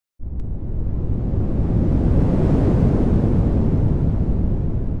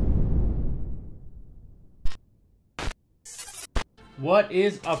What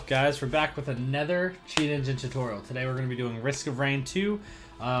is up, guys? We're back with another cheat engine tutorial. Today we're going to be doing Risk of Rain 2.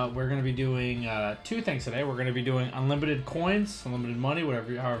 We're going to be doing two things today. We're going to be doing unlimited coins, unlimited money,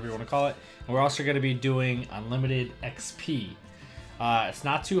 however you want to call it. And we're also going to be doing unlimited XP. It's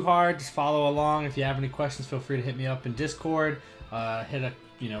not too hard. Just follow along. If you have any questions, feel free to hit me up in Discord.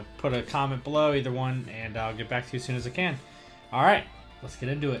 Put a comment below, either one, and I'll get back to you as soon as I can. All right, let's get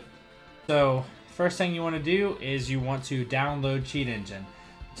into it. So first thing you want to do is you want to download Cheat Engine.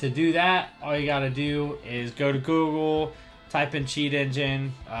 To do that, all you got to do is go to Google, type in Cheat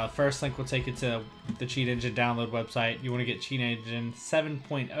Engine. First link will take you to the Cheat Engine download website. You want to get Cheat Engine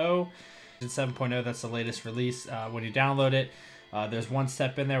 7.0. 7.0, that's the latest release. When you download it, there's one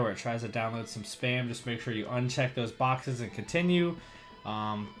step in there where it tries to download some spam. Just make sure you uncheck those boxes and continue.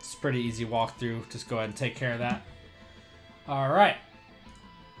 It's a pretty easy walkthrough. Just go ahead and take care of that. All right.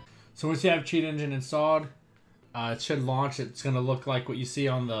 So once you have Cheat Engine installed, it should launch. It's going to look like what you see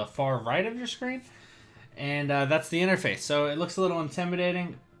on the far right of your screen. And that's the interface. So it looks a little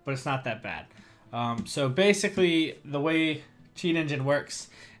intimidating, but it's not that bad. So basically, the way Cheat Engine works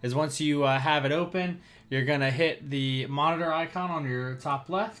is once you have it open, you're going to hit the monitor icon on your top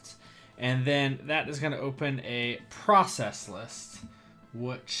left. And then that is going to open a process list,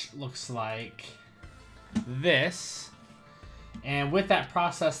 which looks like this. And with that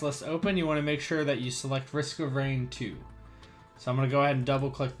process list open, you want to make sure that you select Risk of Rain 2. So I'm going to go ahead and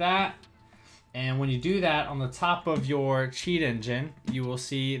double click that. And when you do that, on the top of your cheat engine, you will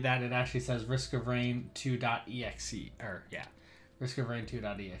see that it actually says Risk of Rain 2.exe. Risk of Rain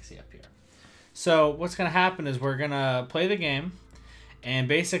 2.exe up here. So what's going to happen is we're going to play the game. And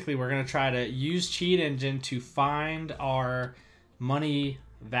basically, we're going to try to use Cheat Engine to find our money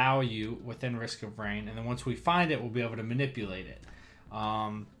value within Risk of Rain, and then once we find it, we'll be able to manipulate it.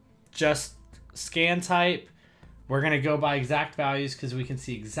 Just scan type, we're going to go by exact values because we can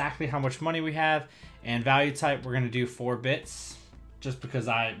see exactly how much money we have, and value type, we're going to do 4 bits just because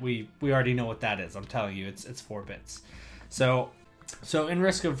we already know what that is. I'm telling you, it's 4 bits. So in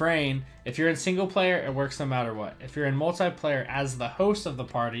Risk of Rain, if you're in single player, it works no matter what. If you're in multiplayer as the host of the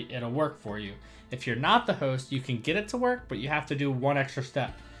party, it'll work for you. If you're not the host, you can get it to work, but you have to do one extra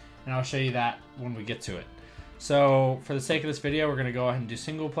step. And I'll show you that when we get to it. So for the sake of this video, we're going to go ahead and do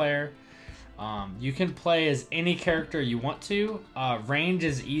single player. You can play as any character you want to. Range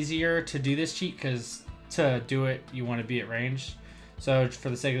is easier to do this cheat because to do it, you want to be at range. So for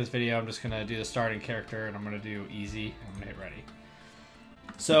the sake of this video, I'm just going to do the starting character, and I'm going to do easy. I'm going to hit ready.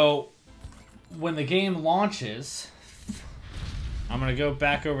 So when the game launches, I'm going to go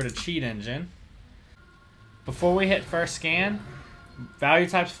back over to Cheat Engine. Before we hit first scan, value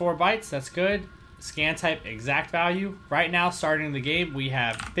type's 4 bytes. That's good. Scan type exact value. Right now, starting the game, we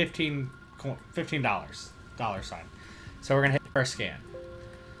have $15 dollar sign. So we're gonna hit first scan.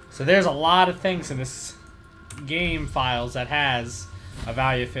 So there's a lot of things in this game files that has a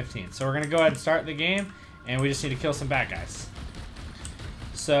value of 15. So we're gonna go ahead and start the game, and we just need to kill some bad guys.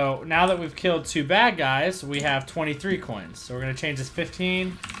 So now that we've killed 2 bad guys, we have 23 coins. So we're gonna change this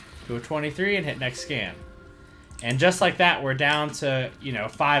 15 to a 23 and hit next scan. And just like that, we're down to,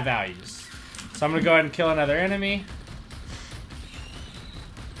 5 values. So I'm going to go ahead and kill another enemy.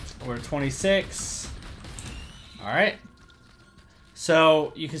 We're at 26. Alright.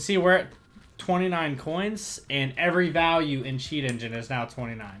 So you can see we're at 29 coins, and every value in Cheat Engine is now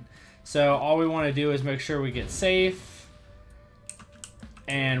 29. So all we want to do is make sure we get safe.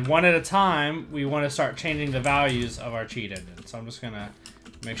 And one at a time, we want to start changing the values of our Cheat Engine. So I'm just going to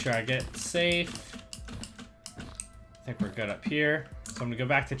make sure I get safe. I think we're good up here. So I'm going to go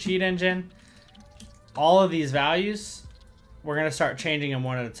back to Cheat Engine. All of these values, we're going to start changing them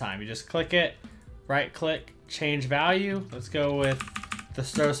one at a time. You just click it, right click, change value. Let's go with, let's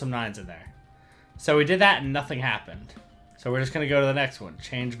throw some 9s in there. So we did that and nothing happened. So we're just going to go to the next one.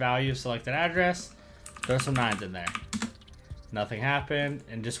 Change value, selected address, throw some 9s in there. Nothing happened,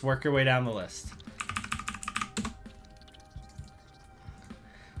 and just work your way down the list.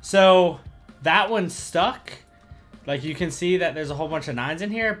 So that one stuck. Like, you can see that there's a whole bunch of 9s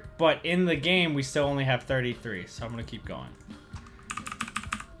in here, but in the game, we still only have 33. So I'm going to keep going.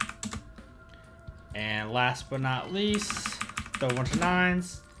 And last but not least, throw a bunch of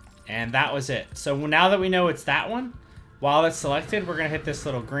 9s. And that was it. So now that we know it's that one, while it's selected, we're going to hit this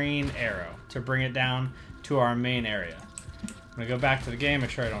little green arrow to bring it down to our main area. I'm going to go back to the game,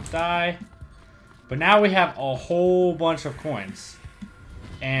 make sure I don't die. But now we have a whole bunch of coins.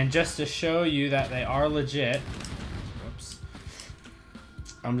 And just to show you that they are legit,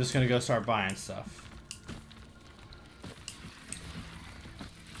 I'm just going to go start buying stuff.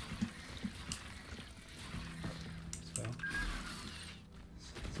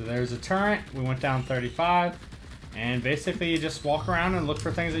 So there's a turret. We went down 35. And basically you just walk around and look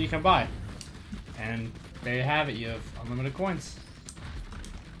for things that you can buy. And there you have it. You have unlimited coins.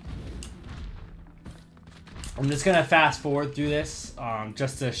 I'm just going to fast forward through this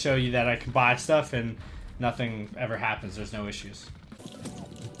just to show you that I can buy stuff and nothing ever happens. There's no issues.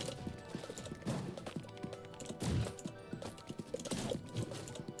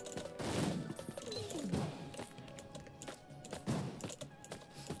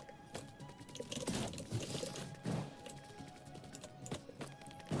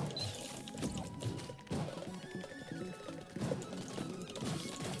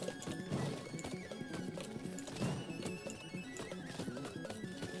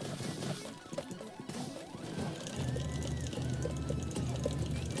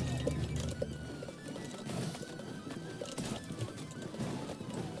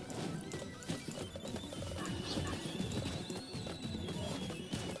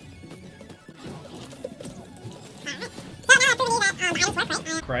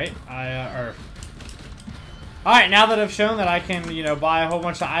 Right? Alright, now that I've shown that I can, you know, buy a whole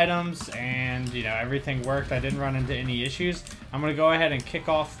bunch of items and, you know, everything worked, I didn't run into any issues, I'm going to go ahead and kick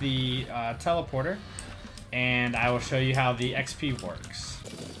off the teleporter, and I will show you how the XP works.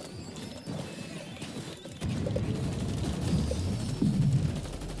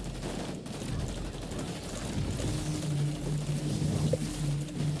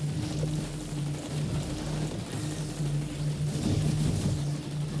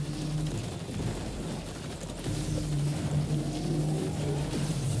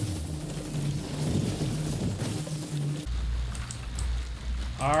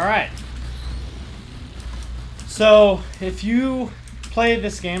 Alright, so if you play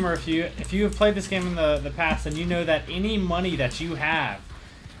this game, or if you have played this game in the past, then you know that any money that you have,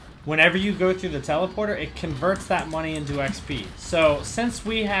 whenever you go through the teleporter, it converts that money into XP. So since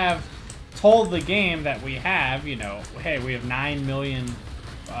we have told the game that we have, you know, hey, we have $9 million,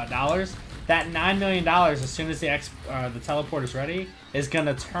 that $9 million, as soon as the teleporter is ready, is going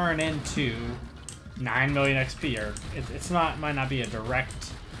to turn into 9 million XP, or it's not, might not be a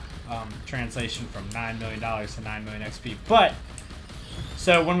direct translation from $9 million to 9 million XP, but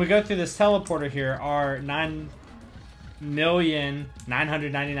so when we go through this teleporter here, our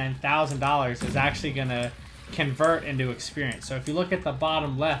 $9,999,000 is actually gonna convert into experience. So if you look at the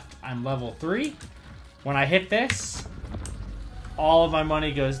bottom left, I'm level 3. When I hit this, all of my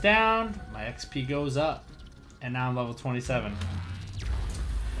money goes down, my XP goes up, and now I'm level 27.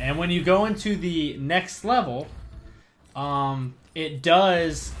 And when you go into the next level, it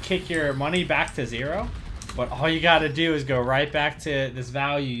does kick your money back to 0, but all you got to do is go right back to this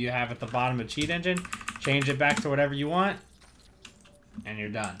value you have at the bottom of Cheat Engine, change it back to whatever you want, and you're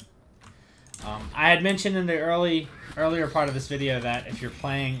done. I had mentioned in the earlier part of this video that if you're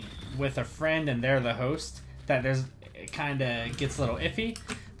playing with a friend and they're the host, that it kind of gets a little iffy.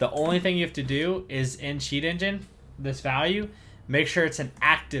 The only thing you have to do is in Cheat Engine, this value, make sure it's an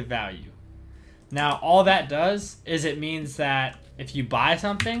active value. Now, all that does is it means that if you buy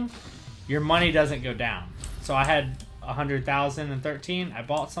something, your money doesn't go down. So I had 100,013. I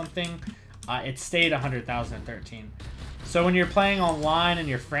bought something. It stayed 100,013. So when you're playing online and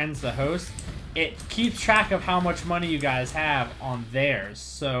your friend's the host, it keeps track of how much money you guys have on theirs.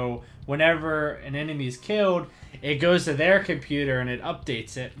 So whenever an enemy is killed, it goes to their computer and it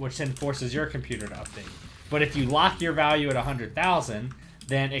updates it, which then forces your computer to update. But if you lock your value at 100,000,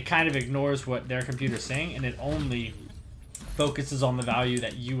 then it kind of ignores what their computer's saying, and it only focuses on the value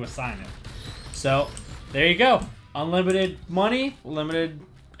that you assign it. So there you go. Unlimited money, limited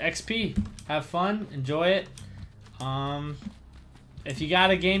XP. Have fun, enjoy it. If you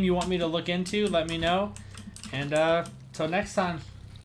got a game you want me to look into, let me know. And till next time.